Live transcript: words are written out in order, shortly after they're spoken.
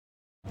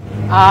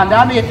and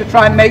I'm here to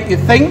try and make you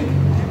think.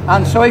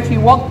 And so if you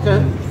want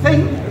to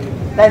think,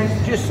 then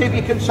just see if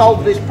you can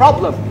solve this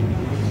problem.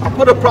 I'll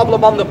put a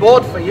problem on the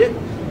board for you,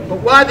 but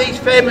why these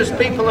famous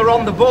people are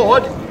on the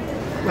board,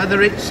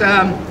 whether it's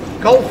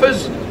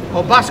golfers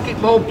or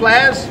basketball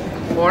players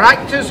or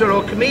actors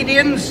or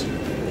comedians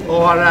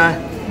or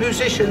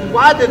musicians,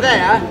 why they're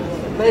there,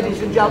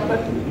 ladies and gentlemen,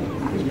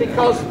 is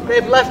because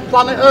they've left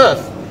planet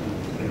Earth.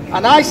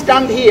 And I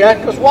stand here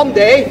because one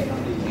day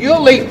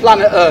you'll leave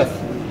planet Earth,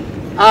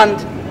 and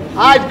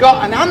I've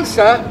got an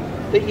answer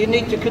that you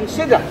need to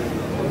consider,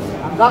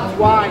 and that's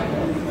why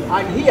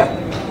I'm here.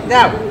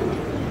 Now,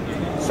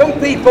 some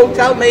people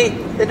tell me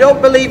they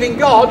don't believe in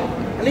God,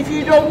 and if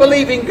you don't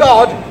believe in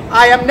God,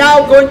 I am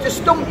now going to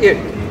stump you.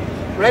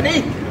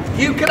 Ready?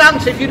 You can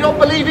answer. If you don't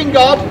believe in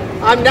God,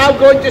 I'm now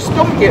going to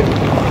stump you.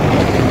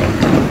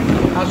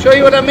 I'll show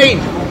you what I mean.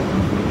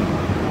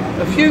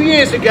 A few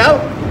years ago,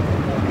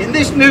 in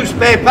this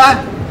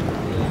newspaper,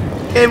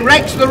 came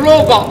Rex the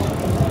robot.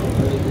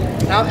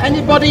 Now,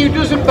 anybody who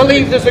doesn't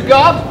believe there's a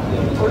God,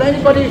 or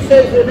anybody who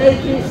says they're an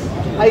atheist,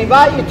 I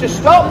invite you to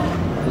stop,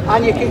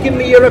 and you can give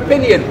me your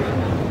opinion.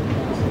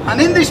 And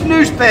in this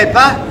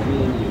newspaper,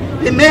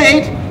 they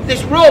made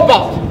this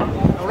robot,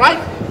 all right?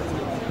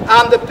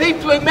 And the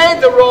people who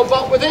made the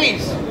robot were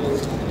these.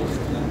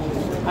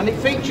 And it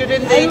featured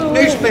in the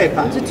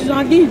newspaper.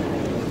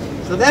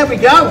 So there we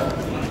go.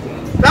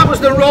 That was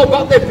the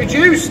robot they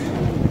produced.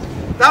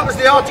 That was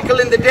the article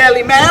in the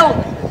Daily Mail.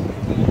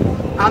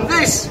 And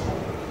this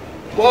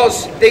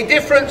was the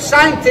different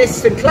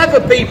scientists and clever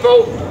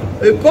people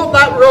who put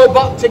that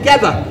robot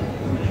together.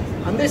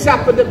 And this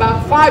happened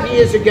about 5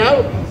 years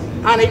ago,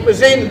 and it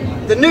was in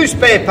the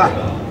newspaper.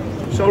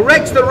 So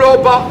Rex the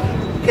robot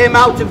came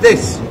out of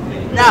this.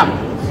 Now,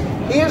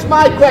 here's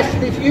my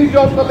question. If you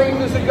don't believe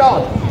there's a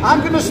God,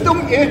 I'm going to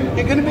stump you.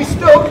 You're going to be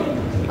stuck.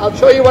 I'll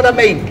show you what I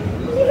mean.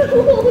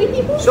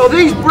 So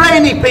these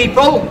brainy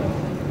people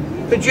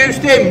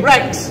produced him,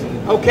 Rex.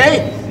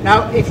 Okay?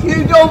 Now, if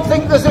you don't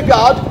think there's a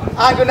God,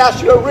 I'm going to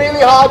ask you a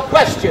really hard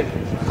question.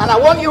 And I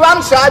want you to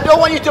answer. I don't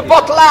want you to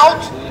bottle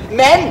out.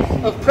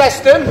 Men of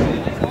Preston,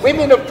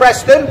 women of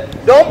Preston,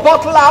 don't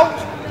bottle out.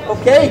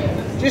 Okay?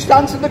 Just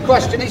answer the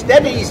question. It's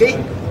dead easy.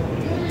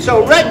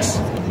 So Rex,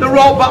 the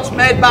robot's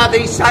made by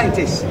these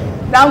scientists.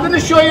 Now I'm going to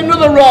show you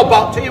another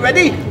robot. Are you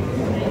ready?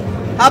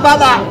 How about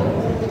that?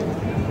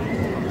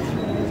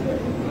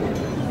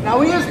 Now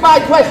here's my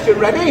question.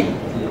 Ready?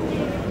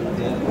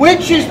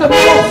 Which is the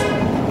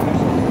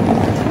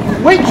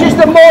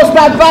most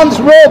advanced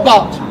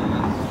robot?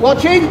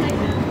 Watching?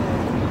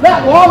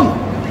 That one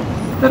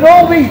that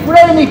all these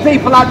brainy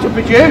people had to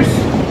produce.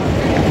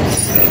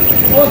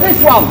 Or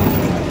this one?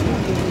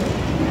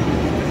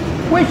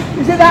 Which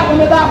is it, that one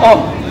or that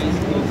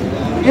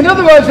one? In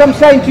other words, I'm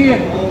saying to you,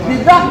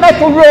 did that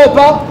metal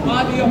robot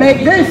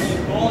make this,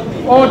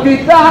 or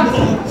did that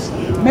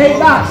make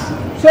that?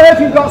 So if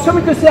you've got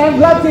something to say, I'm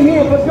glad to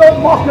hear, but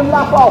don't mock and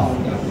laugh off.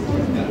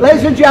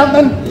 Ladies and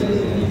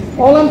gentlemen,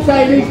 all I'm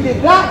saying is,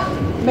 did that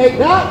make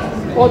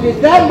that, or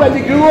did them, when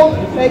they grew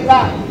up, make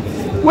that?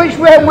 Which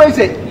way was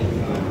it?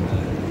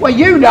 Well,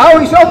 you know,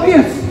 it's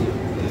obvious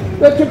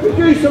that to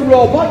produce a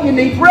robot, you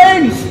need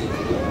brains.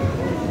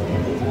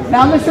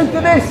 Now listen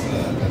to this.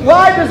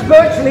 Why does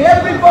virtually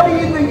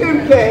everybody in the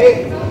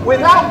UK,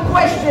 without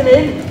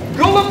questioning,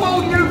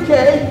 gullible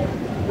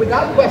UK,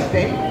 without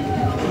questioning,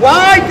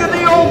 why do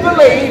they all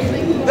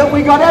believe that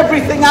we got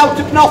everything out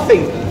of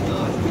nothing?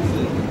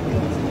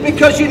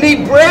 Because you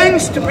need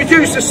brains to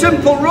produce a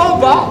simple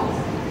robot,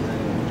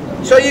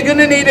 so you're going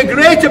to need a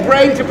greater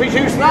brain to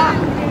produce that,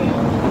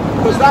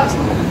 because that's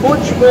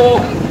much more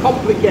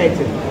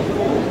complicated.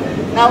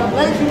 Now,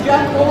 ladies and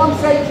gentlemen, all I'm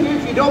saying to you,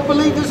 if you don't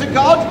believe there's a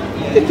God,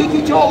 to kick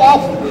it all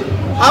off,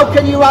 how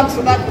can you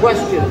answer that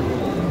question?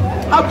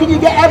 How can you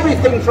get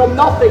everything from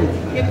nothing?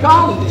 You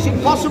can't. It's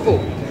impossible.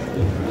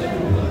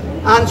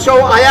 And so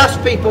I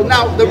ask people,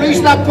 now, the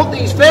reason I put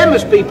these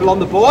famous people on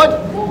the board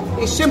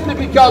is simply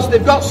because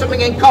they've got something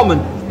in common.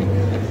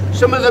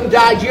 Some of them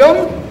died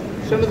young,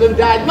 some of them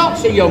died not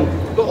so young,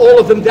 but all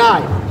of them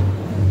died.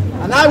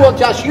 And I want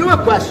to ask you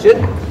a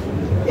question.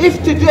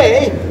 If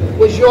today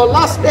was your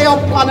last day on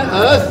planet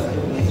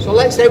Earth, so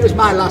let's say it was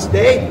my last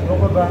day.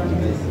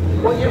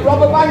 Well, you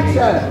rob a bank,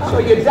 sir, so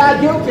you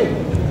die guilty.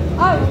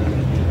 Oh.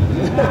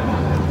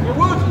 You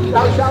would.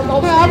 Thou shalt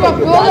not steal,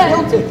 you die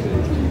guilty.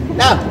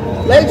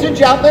 Now, ladies and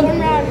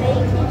gentlemen,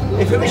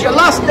 if it was your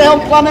last day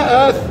on planet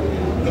Earth,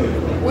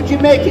 would you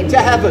make it to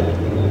heaven?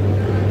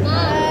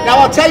 Now,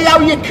 I'll tell you how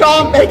you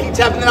can't make it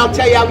to heaven, and I'll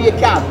tell you how you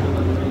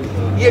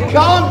can. You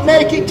can't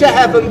make it to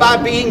heaven by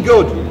being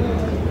good.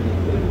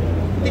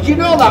 Did you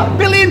know that?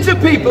 Billions of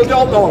people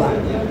don't know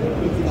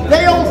that.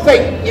 They all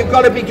think you've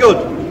got to be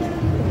good.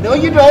 No,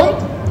 you don't.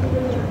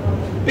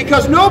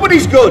 Because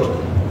nobody's good.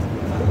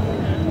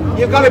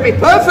 You've got to be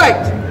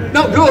perfect,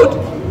 not good.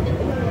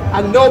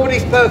 And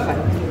nobody's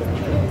perfect.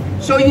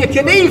 So you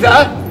can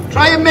either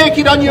try and make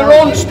it on your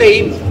own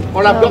steam,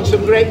 or I've got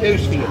some great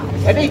news for you.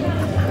 Ready?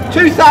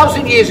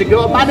 2,000 years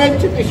ago, a man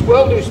entered this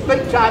world who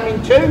split time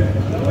in two.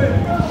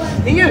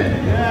 Do you?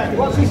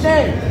 What's his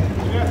name?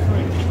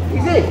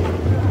 Is it?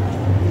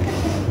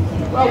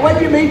 Well,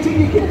 when you meet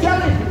him, you can tell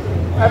him.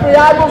 Every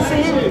eye will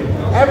see him.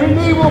 Every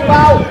knee will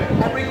bow.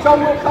 Every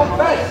tongue will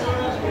confess.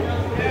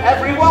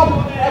 Everyone.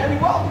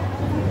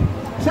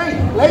 See,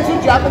 ladies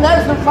and gentlemen,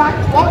 there's the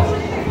fact. Watch.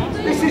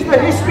 This is the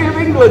history of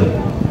England.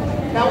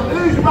 Now,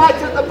 who's right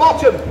at the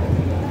bottom?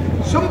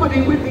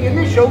 Somebody with the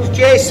initials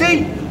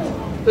JC.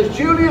 There's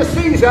Julius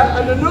Caesar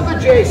and another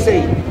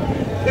JC.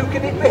 Who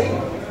can it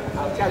be?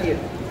 I'll tell you.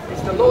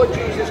 It's the Lord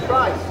Jesus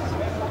Christ.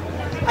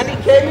 And he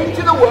came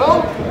into the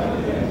world,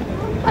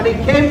 and he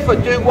came for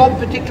do one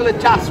particular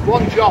task,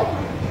 one job.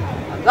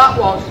 And that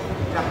was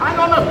to hang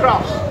on a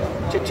cross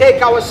to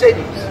take our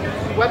sins.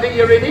 Whether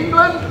you're in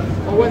England,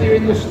 or whether you're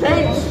in the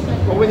States,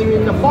 or whether you're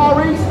in the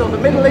Far East or the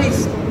Middle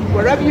East,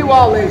 wherever you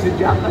are, ladies and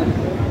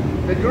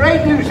gentlemen, the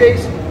great news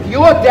is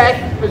your death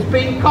has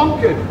been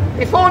conquered.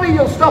 If only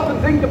you'll stop and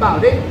think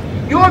about it,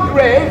 your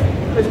grave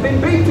has been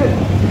beaten.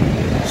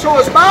 So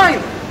has mine.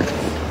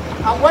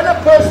 And when a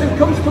person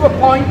comes to a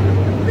point,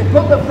 they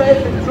put their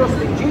faith and trust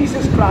in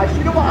Jesus Christ,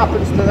 you know what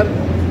happens to them?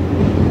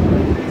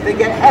 They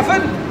get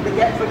heaven, they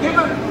get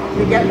forgiven,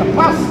 they get the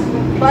past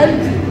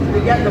cleansed,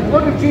 they get the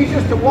blood of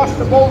Jesus to wash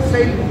them all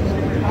sin,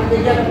 and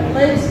they get a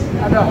place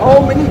and a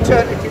home in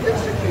eternity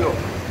that's secure.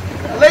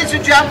 Ladies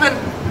and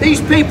gentlemen,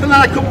 these people, and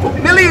I could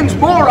put millions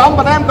more on,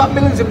 but I haven't got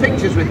millions of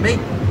pictures with me,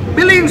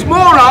 millions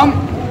more on,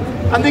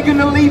 and they're going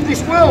to leave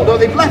this world, or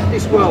they've left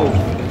this world.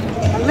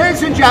 And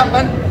ladies and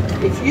gentlemen,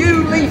 if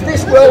you leave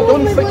this world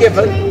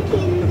unforgiven,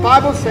 the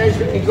Bible says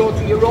that you go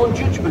to your own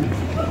judgment.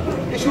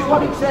 This is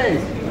what it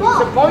says.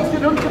 It's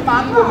appointed unto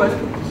man,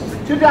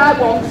 woman, to die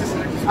once,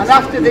 and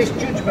after this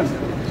judgment.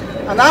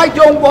 And I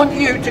don't want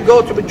you to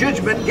go to a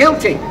judgment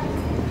guilty.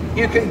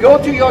 You can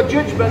go to your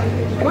judgment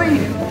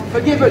clean,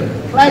 forgiven,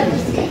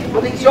 cleansed.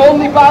 But it's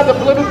only by the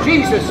blood of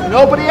Jesus,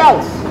 nobody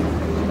else.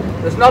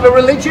 There's not a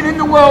religion in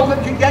the world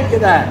that can get you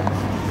there.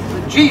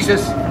 But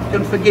Jesus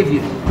can forgive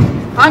you.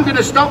 I'm going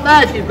to stop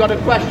there. If you've got a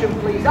question,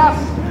 please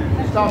ask.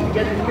 Start to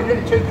get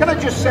into. Can I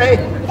just say,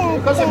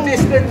 because of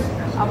distance,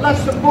 I've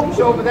left some books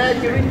over there.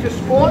 If you're into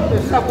sport,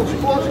 there's several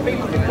sports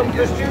people become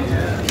Christians.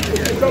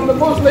 If you're from the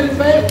Muslim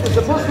faith, there's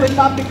a Muslim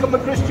man become a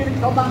Christian.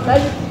 It's on that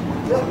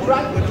bench. Little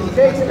track, he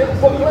takes a little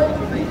booklet.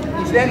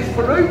 His name's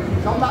Farouk.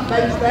 It's on that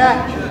bench there.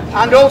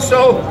 And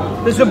also,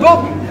 there's a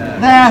book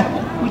there,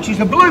 which is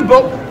a blue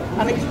book,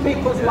 and it's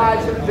people's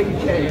lives that have been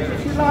changed.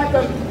 If you like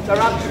them, they're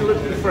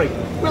absolutely free.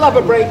 We'll have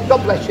a break.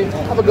 God bless you.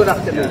 Have a good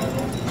afternoon.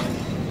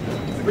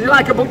 Would you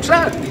like a book,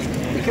 sir?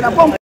 You can have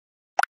one.